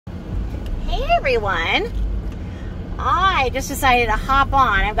everyone. I just decided to hop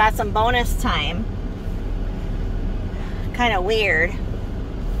on. I've got some bonus time. Kind of weird.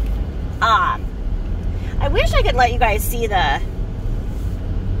 I wish I could let you guys see the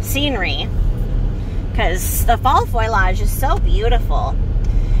scenery, because the fall foliage is so beautiful.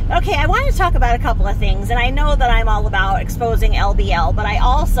 Okay, I wanted to talk about a couple of things, and I know that I'm all about exposing LBL, but I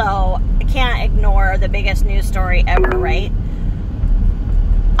also can't ignore the biggest news story ever, right?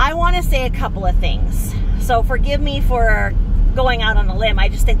 I want to say a couple of things. So forgive me for going out on a limb. I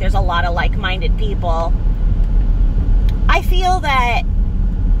just think there's a lot of like-minded people. I feel that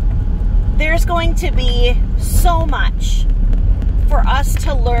there's going to be so much for us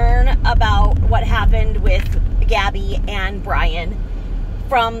to learn about what happened with Gabby and Brian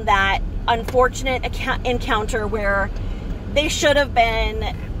from that unfortunate encounter where they should have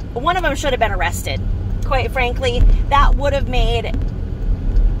been, one of them should have been arrested. Quite frankly, that would have made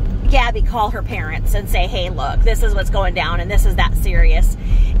Gabby call her parents and say, hey, look, this is what's going down and this is that serious.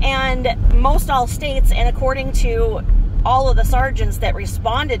 And most all states, and according to all of the sergeants that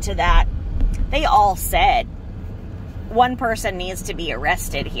responded to that, they all said one person needs to be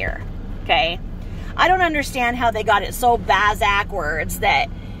arrested here, okay? I don't understand how they got it so backwards that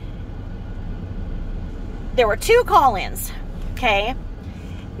there were 2 call-ins, okay?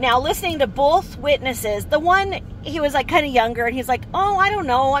 Now, listening to both witnesses, the one, he was like kind of younger, and he's like, oh, I don't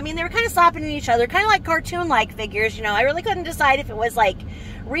know. I mean, they were kind of slapping at each other, kind of like cartoon-like figures, you know. I really couldn't decide if it was like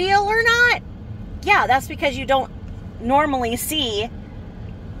real or not. Yeah, that's because you don't normally see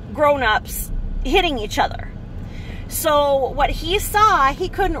grown-ups hitting each other. So what he saw, he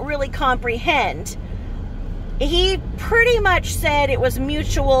couldn't really comprehend. He pretty much said it was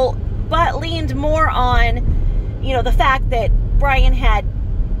mutual, but leaned more on, you know, the fact that Brian had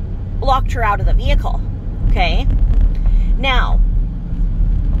locked her out of the vehicle. Okay. Now,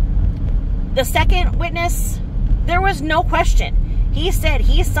 the second witness, there was no question. He said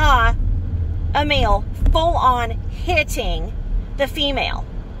he saw a male full on hitting the female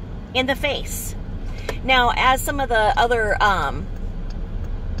in the face. Now, as some of the other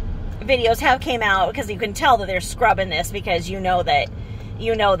videos have came out, because you can tell that they're scrubbing this, because you know that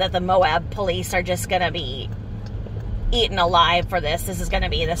the Moab police are just going to be eaten alive for this. This is going to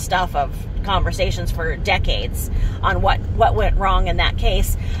be the stuff of conversations for decades on what went wrong in that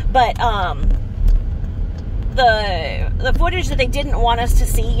case. But the footage that they didn't want us to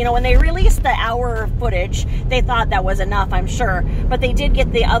see, you know, when they released the hour footage, they thought that was enough, I'm sure. But they did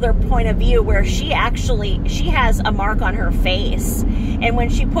get the other point of view where she has a mark on her face. And when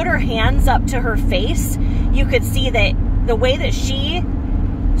she put her hands up to her face, you could see that the way that she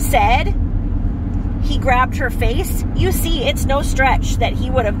said he grabbed her face, you see it's no stretch that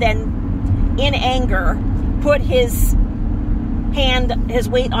he would have then, in anger, put his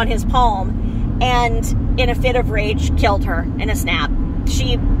weight on his palm and in a fit of rage killed her in a snap.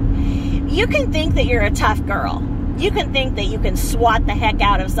 You can think that you're a tough girl. You can think that you can swat the heck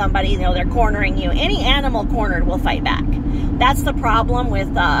out of somebody, you know, they're cornering you. Any animal cornered will fight back. That's the problem with,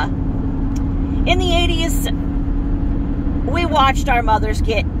 in the 80s, we watched our mothers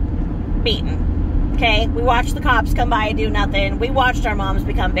get beaten. Okay, we watched the cops come by and do nothing. We watched our moms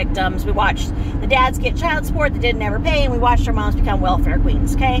become victims. We watched the dads get child support that didn't ever pay, and we watched our moms become welfare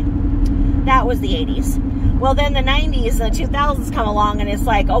queens, okay? That was the 80s. Well, then the 90s and the 2000s come along, and it's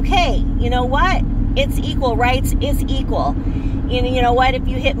like, okay, you know what? It's equal rights. It's equal. You know what? If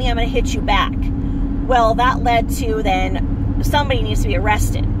you hit me, I'm going to hit you back. Well, that led to then somebody needs to be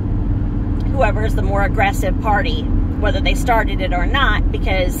arrested. Whoever's the more aggressive party, whether they started it or not,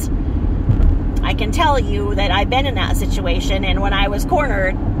 because I can tell you that I've been in that situation, and when I was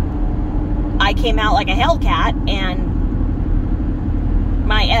cornered, I came out like a Hellcat, and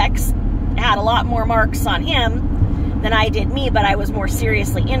my ex had a lot more marks on him than I did me, but I was more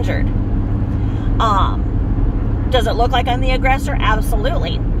seriously injured. Does it look like I'm the aggressor?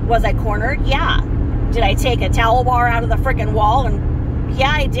 Absolutely. Was I cornered? Yeah. Did I take a towel bar out of the freaking wall? And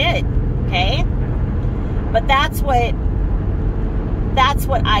yeah, I did. Okay? But that's what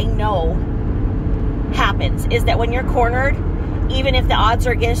I know happens, is that when you're cornered, even if the odds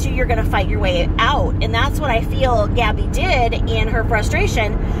are against you, you're going to fight your way out. And that's what I feel Gabby did in her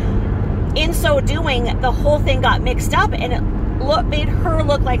frustration. In so doing, the whole thing got mixed up, and it made her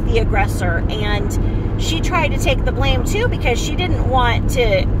look like the aggressor. And she tried to take the blame too, because she didn't want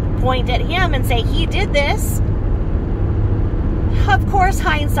to point at him and say he did this. Of course,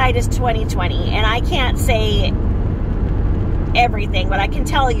 hindsight is 20/20, and I can't say everything, but I can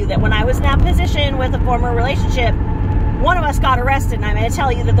tell you that when I was in that position with a former relationship, one of us got arrested, and I'm going to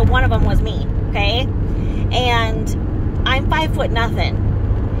tell you that the one of them was me, okay? And I'm 5'0",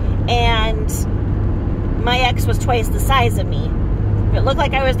 and My ex was twice the size of me. If it looked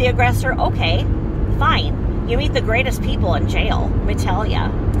like I was the aggressor, okay, fine. You meet the greatest people in jail, let me tell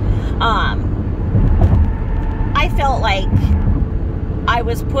ya. I felt like I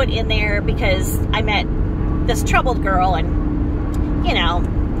was put in there because I met this troubled girl, and, you know,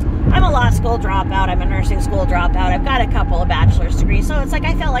 I'm a law school dropout, I'm a nursing school dropout, I've got a couple of bachelor's degrees, so it's like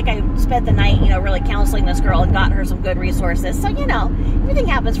I felt like I spent the night, you know, really counseling this girl and got her some good resources. So, you know, everything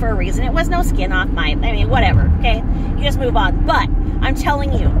happens for a reason. It was no skin off my, I mean, whatever, okay? You just move on. But I'm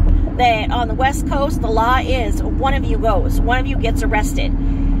telling you that on the West Coast, the law is one of you goes, one of you gets arrested.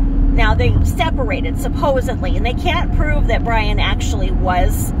 Now, they separated, supposedly, and they can't prove that Brian actually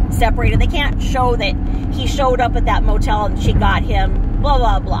was separated. They can't show that he showed up at that motel and she got him, blah,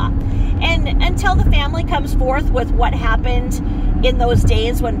 blah, blah. And until the family comes forth with what happened in those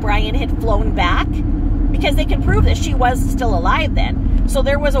days when Brian had flown back, because they can prove that she was still alive then. So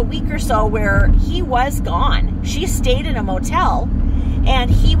there was a week or so where he was gone. She stayed in a motel,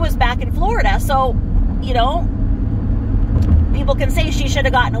 and he was back in Florida. So, you know, people can say she should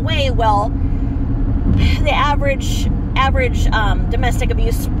have gotten away. Well, the average domestic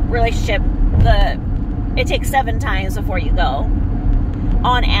abuse relationship, it takes 7 times before you go,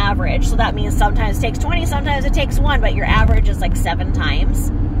 on average. So that means sometimes it takes 20, sometimes it takes 1, but your average is like 7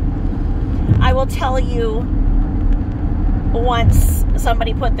 times. I will tell you, once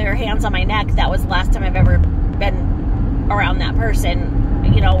somebody put their hands on my neck, that was the last time I've ever been around that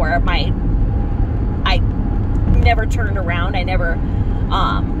person, you know, where I never turned around. I never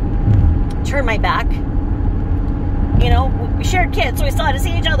turned my back. You know, we shared kids, so we still had to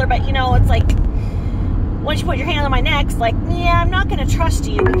see each other, but, you know, it's like, once you put your hand on my neck, it's like, yeah, I'm not going to trust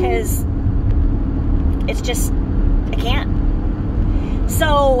you, because it's just, I can't.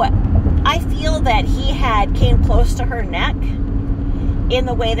 So I feel that he came close to her neck in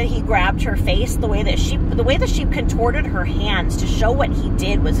the way that he grabbed her face, the way that she contorted her hands to show what he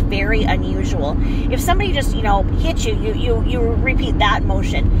did was very unusual. If somebody just, you know, hit you, you repeat that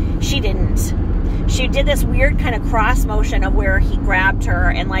motion. She didn't. She did this weird kind of cross motion of where he grabbed her,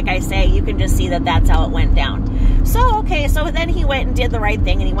 and like I say, you can just see that that's how it went down. So, okay, so then he went and did the right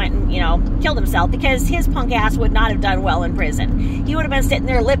thing, and he went and, you know, killed himself, because his punk ass would not have done well in prison. He would have been sitting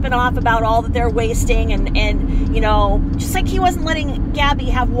there lipping off about all that they're wasting, and you know, just like he wasn't letting Gabby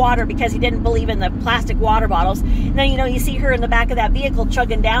have water because he didn't believe in the plastic water bottles. And then, you know, you see her in the back of that vehicle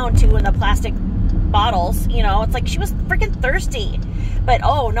chugging down too in the plastic bottles, you know, it's like she was freaking thirsty. But,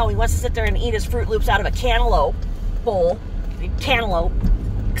 oh, no, he wants to sit there and eat his Fruit Loops out of a cantaloupe bowl. Cantaloupe.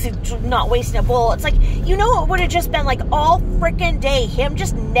 Because he's not wasting a bowl. It's like, you know, it would have just been like all freaking day, him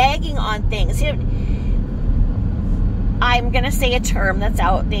just nagging on things. I'm going to say a term that's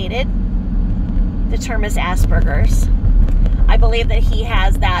outdated. The term is Asperger's. I believe that he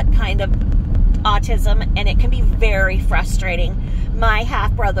has that kind of autism, and it can be very frustrating. My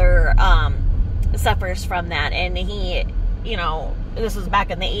half-brother suffers from that, and he, you know, this was back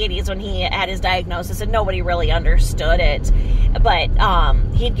in the 80s when he had his diagnosis, and nobody really understood it. But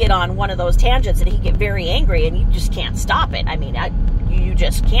he'd get on one of those tangents, and he'd get very angry, and you just can't stop it. I mean, you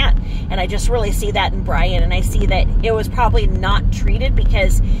just can't. And I just really see that in Brian, and I see that it was probably not treated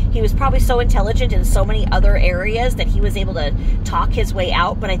because he was probably so intelligent in so many other areas that he was able to talk his way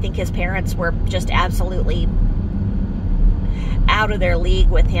out. But I think his parents were just absolutely out of their league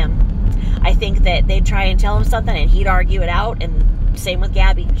with him. I think that they'd try and tell him something, and he'd argue it out, and same with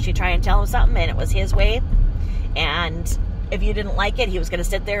Gabby. She'd try and tell him something, and it was his way. And if you didn't like it, he was going to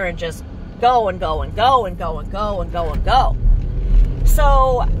sit there and just go and go and go and go and go and go and go.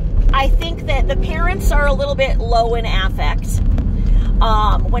 So I think that the parents are a little bit low in affect.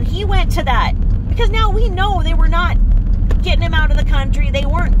 When he went to that, because now we know they were not getting him out of the country. They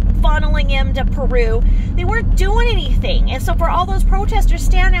weren't funneling him to Peru. They weren't doing anything. And so for all those protesters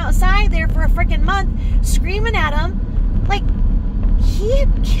standing outside there for a freaking month screaming at him, like, he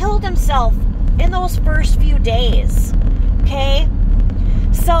had killed himself in those first few days. Okay?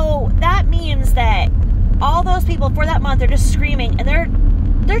 So that means that all those people for that month are just screaming, and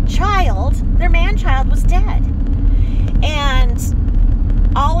their child, their man-child, was dead.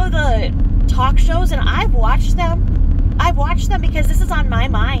 And all of the talk shows, and I've watched them because this is on my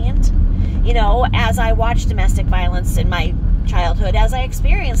mind, you know, as I watched domestic violence in my childhood, as I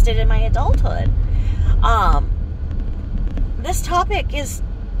experienced it in my adulthood. This topic is,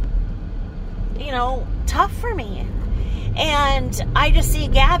 you know, tough for me. And I just see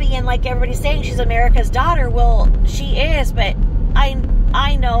Gabby, and like everybody's saying, she's America's daughter. Well, she is, but I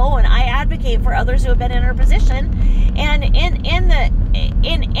know, and I advocate for others who have been in her position, and in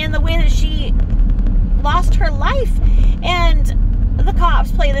the way that she lost her life. And the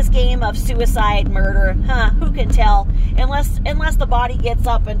cops play this game of suicide, murder, who can tell, unless the body gets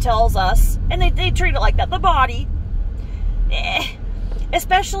up and tells us, and they treat it like that, the body,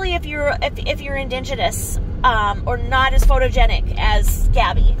 especially if you're indigenous, or not as photogenic as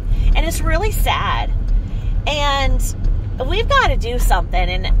Gabby, and it's really sad, and we've got to do something.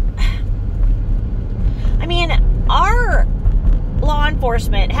 And I mean, our law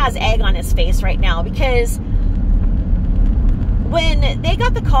enforcement has egg on his face right now, because when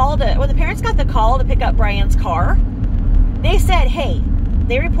the parents got the call to pick up Brian's car, they said, hey,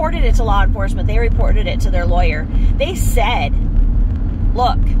 they reported it to law enforcement. They reported it to their lawyer. They said,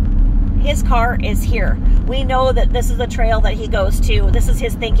 look, his car is here. We know that this is the trail that he goes to. This is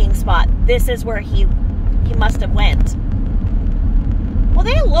his thinking spot. This is where he must have went. Well,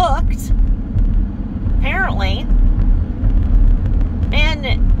 they looked, apparently, and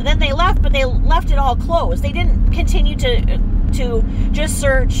then they left, but they left it all closed. They didn't continue to just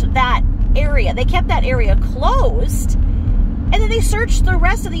search that area. They kept that area closed, and then they searched the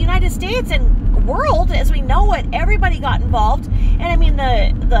rest of the United States and world as we know it. Everybody got involved, and I mean,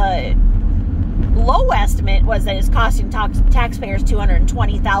 the low estimate was that it's costing taxpayers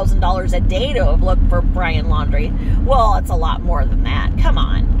 $220,000 a day to have looked for Brian Laundrie. Well, it's a lot more than that. Come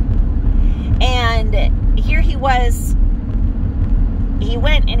on. And here he was. He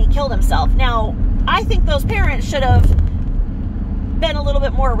went and he killed himself. Now, I think those parents should have been a little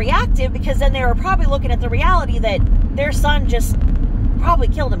bit more reactive, because then they were probably looking at the reality that their son just probably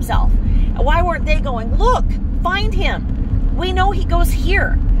killed himself. Why weren't they going, look, find him. We know he goes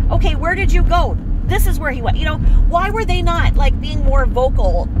here. Okay, where did you go? This is where he went. You know, why were they not like being more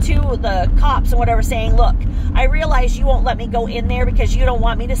vocal to the cops and whatever, saying, look, I realize you won't let me go in there because you don't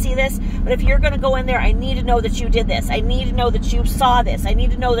want me to see this, but if you're going to go in there, I need to know that you did this. I need to know that you saw this. I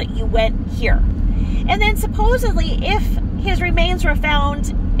need to know that you went here. And then supposedly, if his remains were found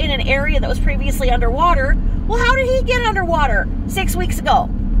in an area that was previously underwater, well, how did he get underwater 6 weeks ago?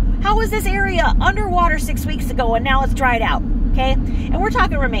 How was this area underwater 6 weeks ago and now it's dried out? Okay? And we're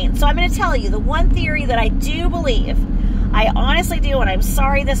talking remains. So I'm going to tell you the one theory that I do believe, I honestly do, and I'm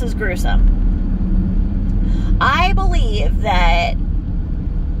sorry this is gruesome. I believe that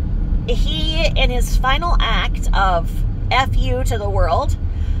he, in his final act of F you to the world,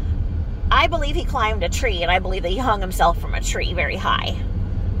 I believe he climbed a tree, and I believe that he hung himself from a tree very high.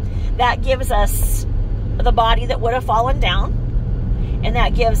 That gives us the body that would have fallen down, and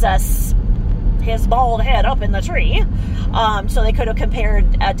that gives us his bald head up in the tree, so they could have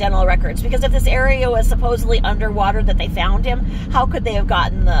compared dental records. Because if this area was supposedly underwater that they found him, how could they have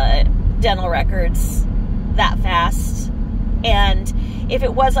gotten the dental records that fast? And if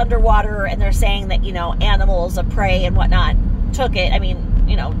it was underwater and they're saying that, you know, animals of prey and whatnot took it, I mean,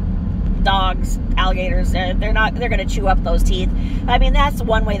 you know, dogs, alligators, they're going to chew up those teeth. I mean, that's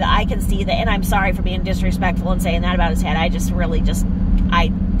one way that I can see that. And I'm sorry for being disrespectful and saying that about his head. I just really just,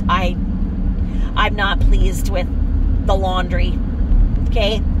 I'm not pleased with the laundry,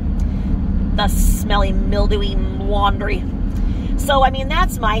 okay? The smelly, mildewy laundry. So, I mean,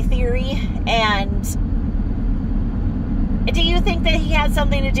 that's my theory. And do you think that he had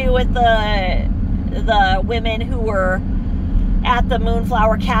something to do with the women who were at the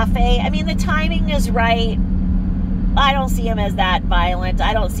Moonflower Cafe? I mean, the timing is right. I don't see him as that violent.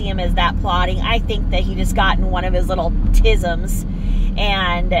 I don't see him as that plotting. I think that he just got in one of his little tisms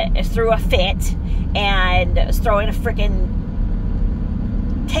and threw a fit and was throwing a freaking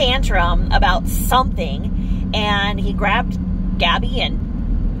tantrum about something, and he grabbed Gabby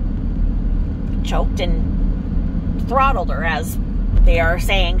and choked and throttled her, as they are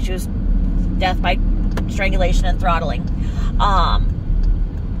saying. She was death by strangulation and throttling. I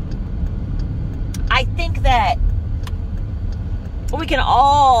think that we can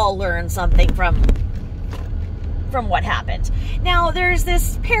all learn something from what happened. Now, there's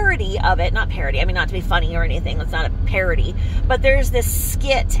this parody of it, not parody, I mean, not to be funny or anything, it's not a parody, but there's this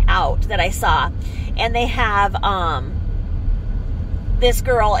skit out that I saw, and they have this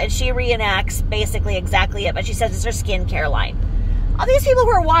girl, and she reenacts basically exactly it, but she says it's her skincare line. All these people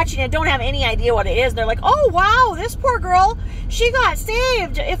who are watching it don't have any idea what it is. They're like, oh, wow, this poor girl, she got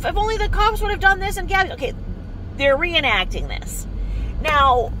saved. If only the cops would have done this and Gabby. Okay, they're reenacting this.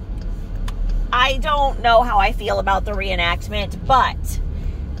 Now, I don't know how I feel about the reenactment, but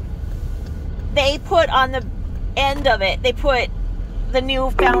they put on the end of it, they put the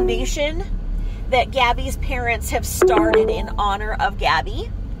new foundation that Gabby's parents have started in honor of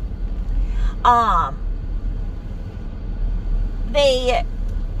Gabby. They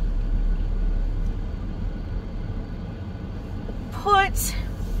put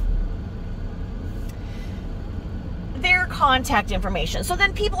their contact information. So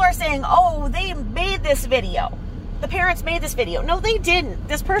then people are saying, oh, they made this video. The parents made this video. No, they didn't.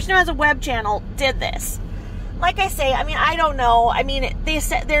 This person who has a web channel did this. Like I say, I mean, I don't know. I mean, they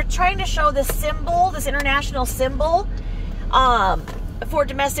said they're trying to show this symbol, this international symbol, for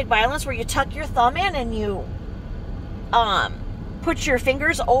domestic violence, where you tuck your thumb in and you put your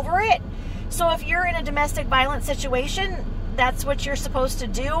fingers over it. So if you're in a domestic violence situation, that's what you're supposed to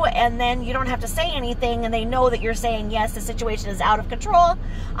do, and then you don't have to say anything, and they know that you're saying, yes, the situation is out of control,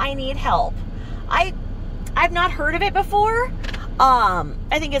 I need help. I've not heard of it before.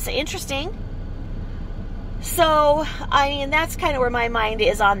 I think it's interesting. So, I mean, that's kind of where my mind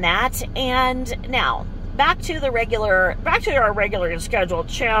is on that. And now, back to our regular scheduled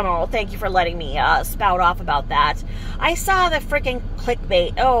channel. Thank you for letting me spout off about that. I saw the freaking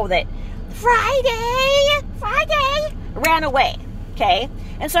clickbait. Oh, that Friday ran away. Okay,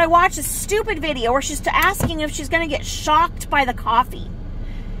 and so I watched a stupid video where she's asking if she's going to get shocked by the coffee.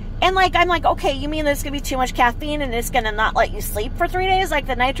 And like, I'm like, okay, you mean there's going to be too much caffeine and it's going to not let you sleep for 3 days like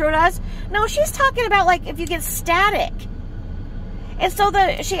the nitro does? No, she's talking about like if you get static. And so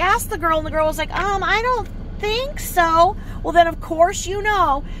she asked the girl, and the girl was like, I don't think so. Well, then of course, you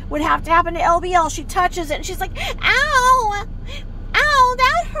know, would have to happen to LBL. She touches it and she's like, ow, ow,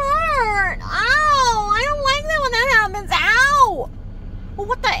 that hurt. Ow, I don't like that when that happens. Ow. Well,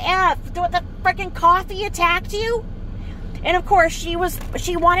 what the F? What, the freaking coffee attacked you? And of course, she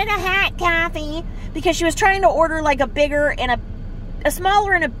wanted a hot coffee because she was trying to order like a bigger and a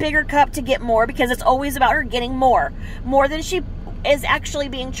smaller and a bigger cup to get more, because it's always about her getting more than she is actually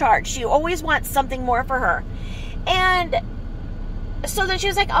being charged. She always wants something more for her. And so then she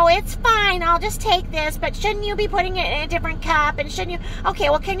was like, oh, it's fine, I'll just take this, but shouldn't you be putting it in a different cup? And shouldn't you, okay,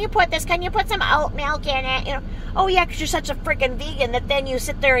 well, can you put some oat milk in it? You know, oh yeah, because you're such a freaking vegan that then you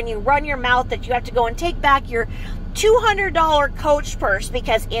sit there and you run your mouth that you have to go and take back your $200 Coach purse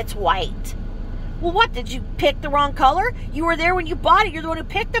because it's white. Well, what, did you pick the wrong color? You were there when you bought it. You're the one who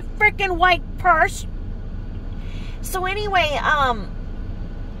picked the freaking white purse. So anyway,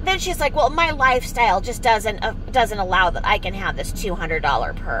 then she's like, well, my lifestyle just doesn't allow that I can have this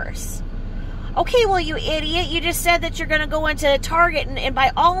 $200 purse. Okay, well, you idiot, you just said that you're going to go into Target and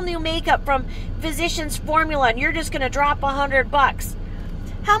buy all new makeup from Physicians Formula, and you're just going to drop $100.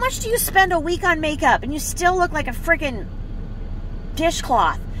 How much do you spend a week on makeup and you still look like a freaking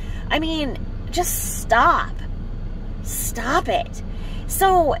dishcloth? I mean, just stop. Stop it.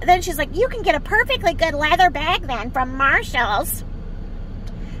 So then she's like, you can get a perfectly good leather bag then from Marshall's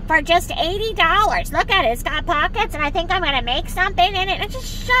for just $80. Look at it. It's got pockets, and I think I'm going to make something in it. And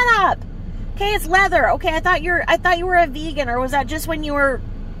just shut up. Okay, it's leather. Okay, I thought you were a vegan, or was that just when you were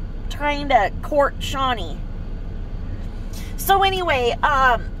trying to court Shawnee? So anyway,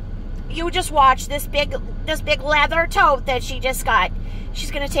 you just watch this big leather tote that she just got. She's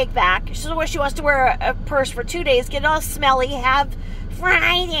going to take back. So she wants to wear a purse for 2 days, get it all smelly, have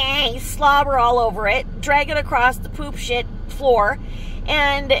Friday slobber all over it, drag it across the poop shit floor,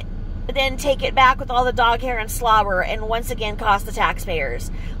 and then take it back with all the dog hair and slobber, and once again cost the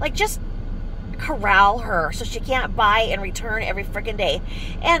taxpayers. Like, just corral her so she can't buy and return every freaking day.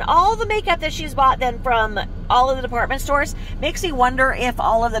 And all the makeup that she's bought then from all of the department stores makes me wonder if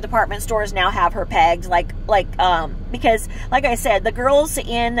all of the department stores now have her pegged, because like I said, the girls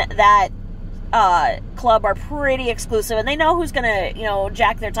in that club are pretty exclusive, and they know who's gonna,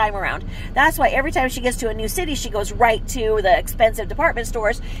 jack their time around. That's why every time she gets to a new city, she goes right to the expensive department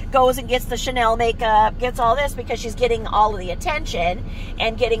stores, goes and gets the Chanel makeup, gets all this, because she's getting all of the attention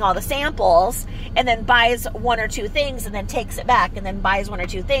and getting all the samples, and then buys one or two things and then takes it back, and then buys one or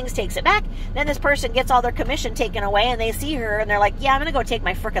two things, takes it back. Then this person gets all their commission taken away, and they see her and they're like, yeah, I'm gonna go take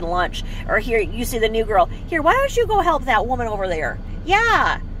my frickin' lunch. Or here, you see the new girl, here, why don't you go help that woman over there?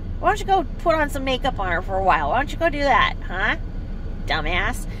 Yeah, why don't you go put on some makeup on her for a while? Why don't you go do that, huh?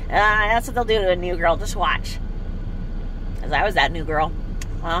 Dumbass. That's what they'll do to a new girl. Just watch. Because I was that new girl.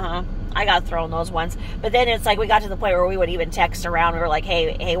 I got thrown those ones. But then it's like we got to the point where we would even text around. We were like,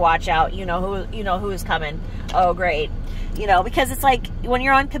 hey, watch out. You know who's coming. Oh, great. Because it's like when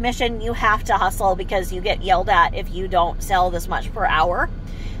you're on commission, you have to hustle because you get yelled at if you don't sell this much per hour.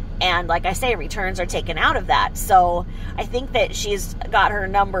 And like I say, returns are taken out of that. So I think that she's got her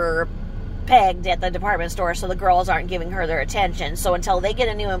number pegged at the department store so the girls aren't giving her their attention. So until they get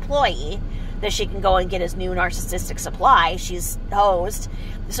a new employee that she can go and get his new narcissistic supply, she's hosed.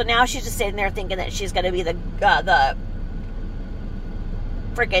 So now she's just sitting there thinking that she's going to be the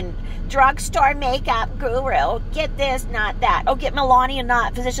freaking drugstore makeup guru. Get this, not that. Oh, get Milani and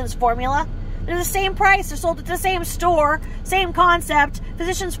not Physicians Formula. They're the same price. They're sold at the same store. Same concept.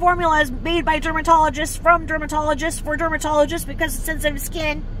 Physicians Formula is made by dermatologists from dermatologists for dermatologists because of sensitive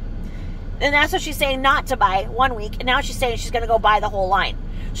skin. And that's what she's saying not to buy 1 week. And now she's saying she's going to go buy the whole line.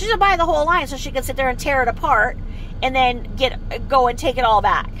 She's going to buy the whole line so she can sit there and tear it apart and then go and take it all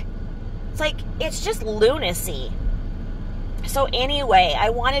back. It's like, it's just lunacy. So anyway,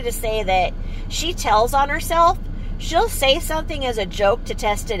 I wanted to say that she tells on herself. She'll say something as a joke to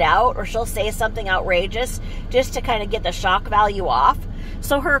test it out, or she'll say something outrageous just to kind of get the shock value off.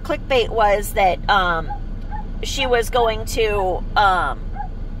 So her clickbait was that she was going to... her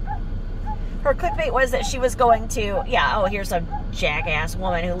clickbait was that she was going to... Yeah, oh, here's a jackass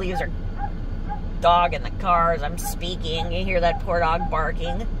woman who leaves her dog in the car as I'm speaking. You hear that poor dog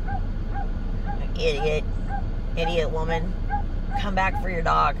barking. Idiot. Idiot woman. Come back for your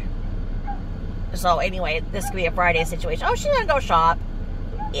dog. So anyway, this could be a Friday situation. Oh, she's gonna go shop.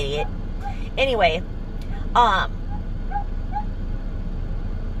 Idiot. Anyway, now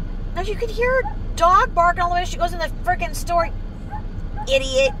you could hear her dog barking all the way. She goes in the freaking store.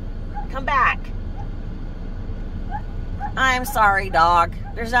 Idiot. Come back. I'm sorry, dog.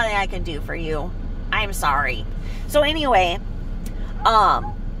 There's nothing I can do for you. I'm sorry. So anyway,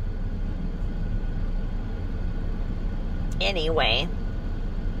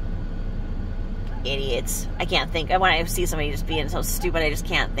 idiots. I can't think. When I see somebody just being so stupid, I just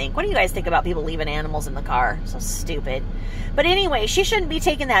can't think. What do you guys think about people leaving animals in the car? So stupid. But anyway, she shouldn't be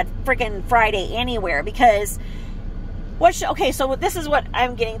taking that freaking Friday anywhere because okay, so this is what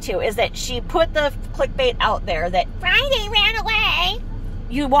I'm getting to, is that she put the clickbait out there that Friday ran away.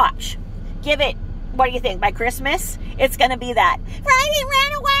 You watch. Give it, what do you think, by Christmas? It's going to be that. Friday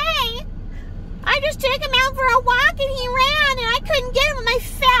ran away. I just took him out for a walk and he ran and I couldn't get him with my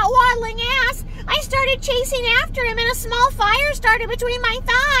fat waddling ass. I started chasing after him and a small fire started between my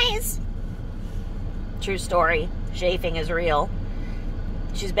thighs. True story. Chafing is real.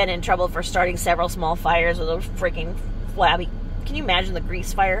 She's been in trouble for starting several small fires with a freaking flabby. Can you imagine the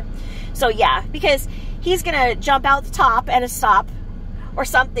grease fire? So yeah, because he's going to jump out the top at a stop or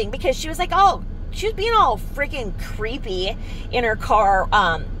something, because she was like, oh, she was being all freaking creepy in her car,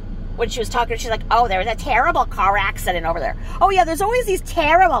 when she was talking. She's like, oh, there was a terrible car accident over there. Oh yeah, there's always these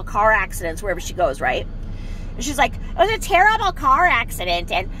terrible car accidents wherever she goes, right? And she's like, it was a terrible car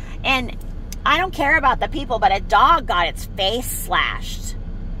accident, and I don't care about the people, but a dog got its face slashed.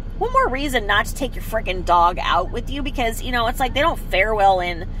 One more reason not to take your freaking dog out with you, because, you know, it's like they don't fare well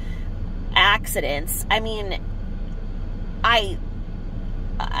in accidents. I mean,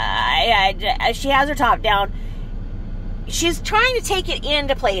 she has her top down. She's trying to take it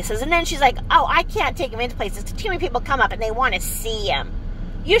into places, and then she's like, oh, I can't take him into places. Too many people come up and they want to see him.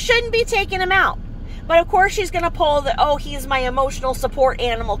 You shouldn't be taking him out. But of course she's going to pull the, oh, he's my emotional support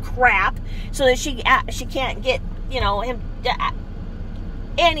animal crap, so that she can't get, you know, him.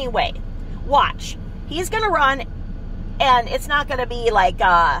 Anyway, watch. He's going to run, and it's not going to be like,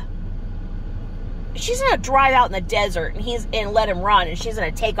 she's going to drive out in the desert and let him run, and she's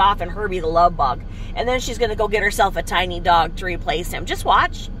going to take off and Herbie the love bug. And then she's going to go get herself a tiny dog to replace him. Just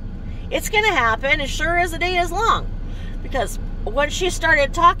watch. It's going to happen as sure as the day is long. Because when she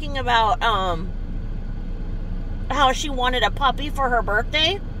started talking about how she wanted a puppy for her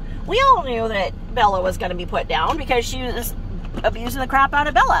birthday, we all knew that Bella was going to be put down because she was abusing the crap out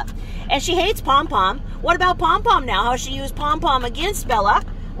of Bella. And she hates Pom Pom. What about Pom Pom now? How she used Pom Pom against Bella?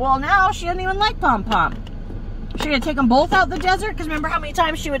 Well, now she doesn't even like Pom Pom. She's going to take them both out in the desert? Because remember how many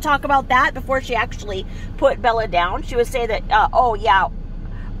times she would talk about that before she actually put Bella down? She would say that, oh, yeah,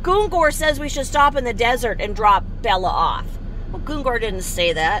 Gungor says we should stop in the desert and drop Bella off. Well, Gungor didn't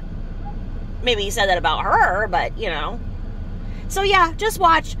say that. Maybe he said that about her, but, you know. So, yeah, just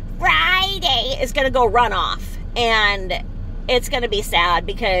watch. Friday is going to go run off. And it's going to be sad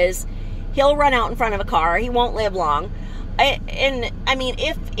because he'll run out in front of a car. He won't live long. I mean,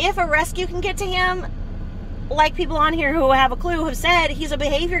 if a rescue can get to him, like people on here who have a clue have said, he's a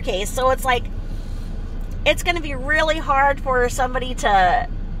behavior case. So it's like, it's going to be really hard for somebody to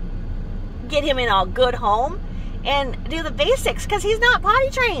get him in a good home and do the basics, because he's not potty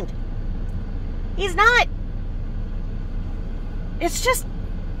trained. He's not. It's just,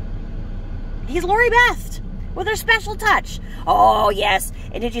 he's Lori Beth with her special touch. Oh, yes.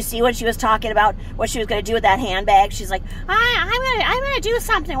 And did you see when she was talking about what she was going to do with that handbag? She's like, I'm going to do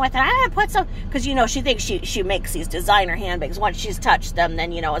something with it. I'm going to put some, because, you know, she thinks she makes these designer handbags. Once she's touched them,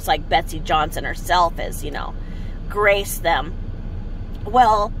 then, you know, it's like Betsy Johnson herself has, you know, graced them.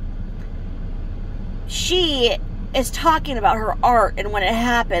 Well, she is talking about her art, and when it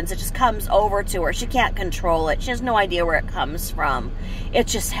happens, it just comes over to her. She can't control it. She has no idea where it comes from. It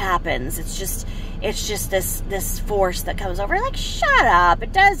just happens. It's just this force that comes over. Like, shut up.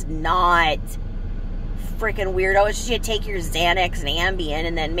 It does not. Freaking weirdo. It's just you take your Xanax and Ambien,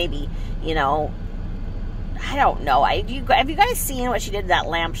 and then maybe, you know, I don't know. Have you guys seen what she did to that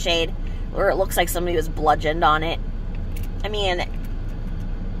lampshade? Where it looks like somebody was bludgeoned on it. I mean,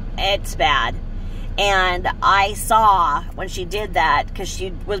 it's bad. And I saw when she did that, because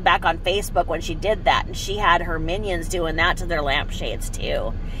she was back on Facebook when she did that, and she had her minions doing that to their lampshades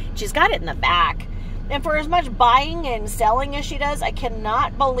too. She's got it in the back. And for as much buying and selling as she does, I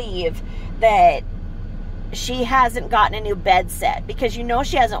cannot believe that she hasn't gotten a new bed set. Because you know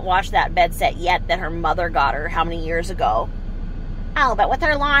she hasn't washed that bed set yet that her mother got her how many years ago. Oh, but with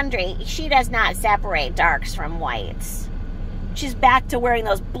her laundry, she does not separate darks from whites. She's back to wearing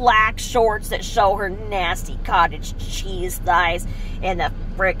those black shorts that show her nasty cottage cheese thighs and the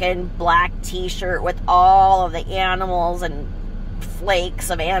frickin' black t-shirt with all of the animals and flakes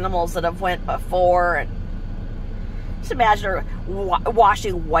of animals that have went before. And just imagine her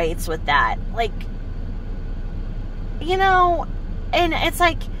washing whites with that. Like, you know, and it's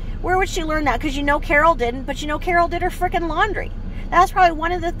like, where would she learn that? Because you know Carol didn't, but you know Carol did her frickin' laundry. That's probably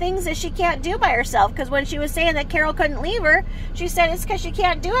one of the things that she can't do by herself. Because when she was saying that Carol couldn't leave her, she said it's because she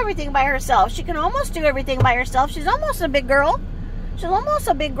can't do everything by herself. She can almost do everything by herself. She's almost a big girl. She's almost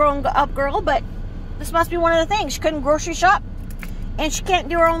a big grown-up girl, but this must be one of the things. She couldn't grocery shop, and she can't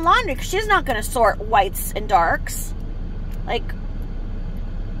do her own laundry because she's not going to sort whites and darks. Like,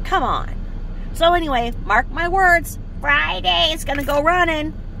 come on. So anyway, mark my words. Friday, it's going to go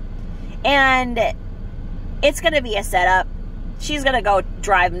running. And it's going to be a setup. She's going to go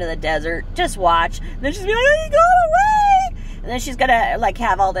drive him to the desert. Just watch. And then she's going to be like, he got away. And then she's going to, like,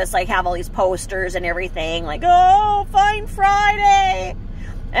 have all this, like, have all these posters and everything. Like, oh, fine Friday.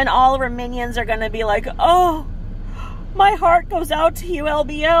 And all of her minions are going to be like, oh, my heart goes out to you,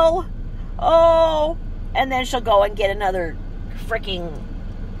 LBL. Oh. And then she'll go and get another freaking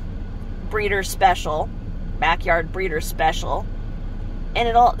breeder special. Backyard breeder special.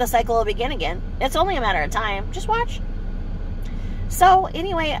 And the cycle will begin again. It's only a matter of time. Just watch. So,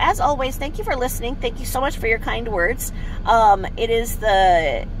 anyway, as always, thank you for listening. Thank you so much for your kind words. It is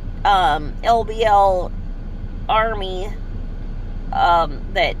the LBL Army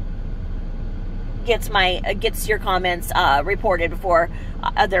that gets your comments reported before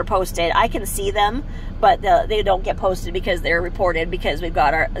they're posted. I can see them, but they don't get posted because they're reported because we've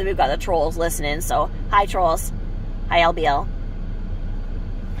got the trolls listening. So, hi trolls. Hi LBL.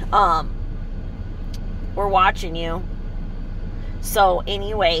 We're watching you. So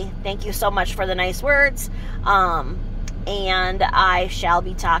anyway, thank you so much for the nice words. And I shall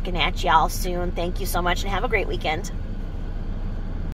be talking at y'all soon. Thank you so much and have a great weekend.